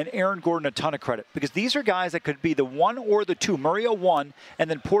Jr., and Aaron Gordon a ton of credit because these are guys that could be the 1 or the 2. Murray a 1, and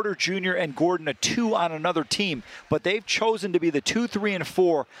then Porter Jr. and Gordon a 2 on another team. But they've chosen to be the 2, 3, and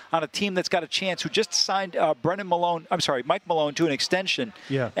 4 on a team that's got a chance, who just signed Mike Malone to an extension.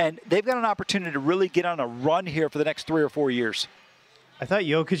 Yeah. And they've got an opportunity to really get on a run here for the next 3 or 4 years. I thought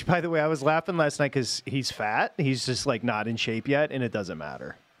Jokic, by the way, I was laughing last night because he's fat. He's just like not in shape yet, and it doesn't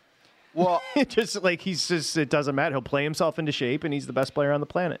matter. Well, it doesn't matter. He'll play himself into shape, and he's the best player on the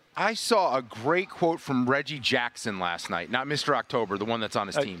planet. I saw a great quote from Reggie Jackson last night, not Mr. October, the one that's on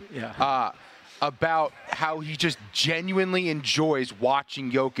his team. About how he just genuinely enjoys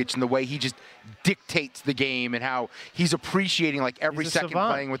watching Jokic and the way he just dictates the game and how he's appreciating like every second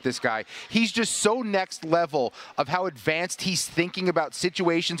playing with this guy. He's just so next level of how advanced he's thinking about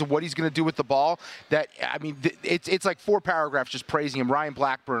situations and what he's going to do with the ball that, I mean, it's like 4 paragraphs just praising him. Ryan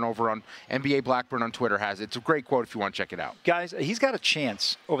Blackburn over on NBA Blackburn on Twitter has it. It's a great quote if you want to check it out. Guys, he's got a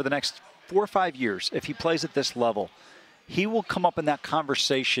chance over the next 4 or 5 years, if he plays at this level, he will come up in that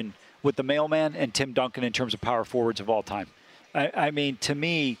conversation with the mailman and Tim Duncan in terms of power forwards of all time. I mean, to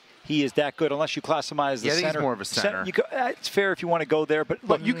me, he is that good, unless you class him as the center. I think he's more of a center. It's fair if you want to go there.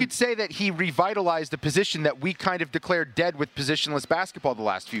 But you could say that he revitalized a position that we kind of declared dead with positionless basketball the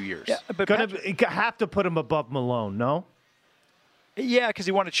last few years. Yeah, but have to put him above Malone, no? Yeah, because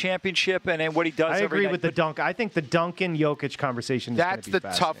he won a championship, and then what he does. I agree with the dunk. I think the Duncan-Jokic conversation is that's the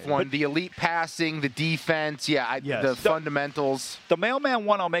tough one. The elite passing, the defense, the fundamentals. The mailman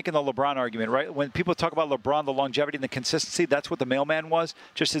one, I'll make in the LeBron argument, right? When people talk about LeBron, the longevity and the consistency, that's what the mailman was,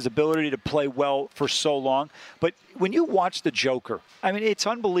 just his ability to play well for so long. But when you watch the Joker, I mean, it's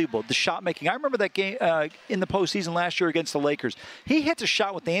unbelievable, the shot making. I remember that game in the postseason last year against the Lakers. He hits a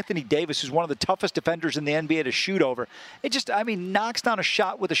shot with Anthony Davis, who's one of the toughest defenders in the NBA to shoot over. It just, I mean, knocks down a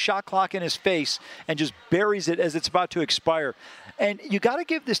shot with a shot clock in his face and just buries it as it's about to expire. And you got to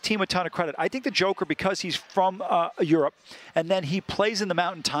give this team a ton of credit. I think the Joker, because he's from Europe and then he plays in the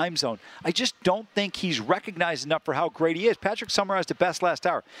Mountain Time Zone, I just don't think he's recognized enough for how great he is. Patrick summarized it best last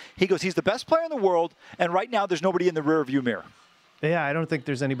hour. He goes, he's the best player in the world, and right now there's nobody in the rearview mirror. Yeah, I don't think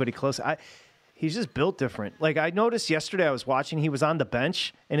there's anybody close. He's just built different. Like, I noticed yesterday I was watching, he was on the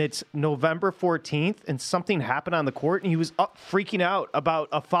bench, and it's November 14th, and something happened on the court, and he was up freaking out about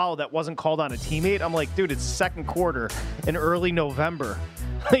a foul that wasn't called on a teammate. I'm like, dude, it's second quarter in early November.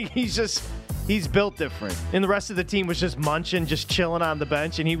 Like, he's built different. And the rest of the team was just munching, just chilling on the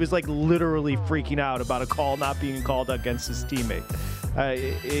bench, and he was, like, literally freaking out about a call not being called against his teammate.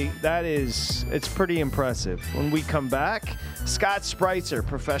 It's pretty impressive. When we come back, Scott Spreitzer,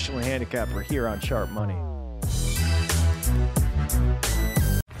 professional handicapper, here on Sharp Money.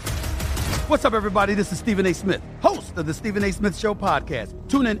 What's up, everybody? This is Stephen A. Smith, host of the Stephen A. Smith Show podcast.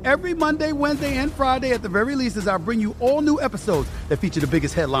 Tune in every Monday, Wednesday, and Friday at the very least as I bring you all new episodes that feature the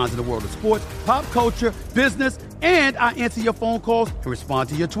biggest headlines in the world of sports, pop culture, business, and I answer your phone calls and respond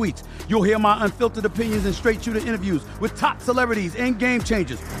to your tweets. You'll hear my unfiltered opinions and straight-shooter interviews with top celebrities and game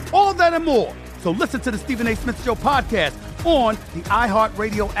changers. All of that and more. So listen to the Stephen A. Smith Show podcast on the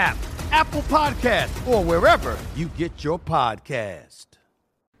iHeartRadio app, Apple Podcasts, or wherever you get your podcast.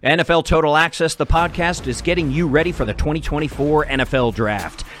 NFL Total Access, the podcast, is getting you ready for the 2024 NFL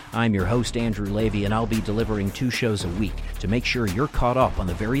Draft. I'm your host, Andrew Levy, and I'll be delivering 2 shows a week to make sure you're caught up on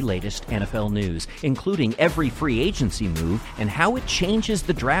the very latest NFL news, including every free agency move and how it changes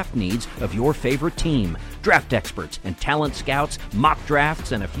the draft needs of your favorite team. Draft experts and talent scouts, mock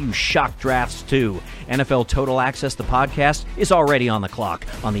drafts, and a few shock drafts, too. NFL Total Access, the podcast, is already on the clock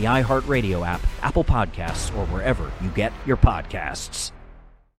on the iHeartRadio app, Apple Podcasts, or wherever you get your podcasts.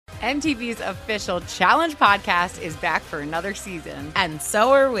 MTV's official Challenge podcast is back for another season. And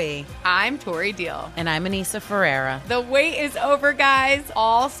so are we. I'm Tori Deal. And I'm Anissa Ferreira. The wait is over, guys.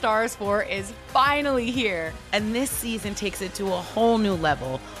 All Stars 4 is finally here. And this season takes it to a whole new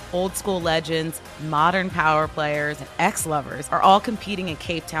level. Old school legends, modern power players, and ex-lovers are all competing in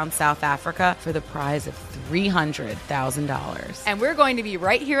Cape Town, South Africa for the prize of $300,000. And we're going to be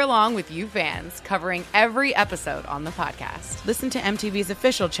right here along with you fans, covering every episode on the podcast. Listen to MTV's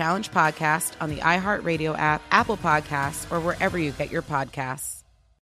official Challenge podcast on the iHeartRadio app, Apple Podcasts, or wherever you get your podcasts.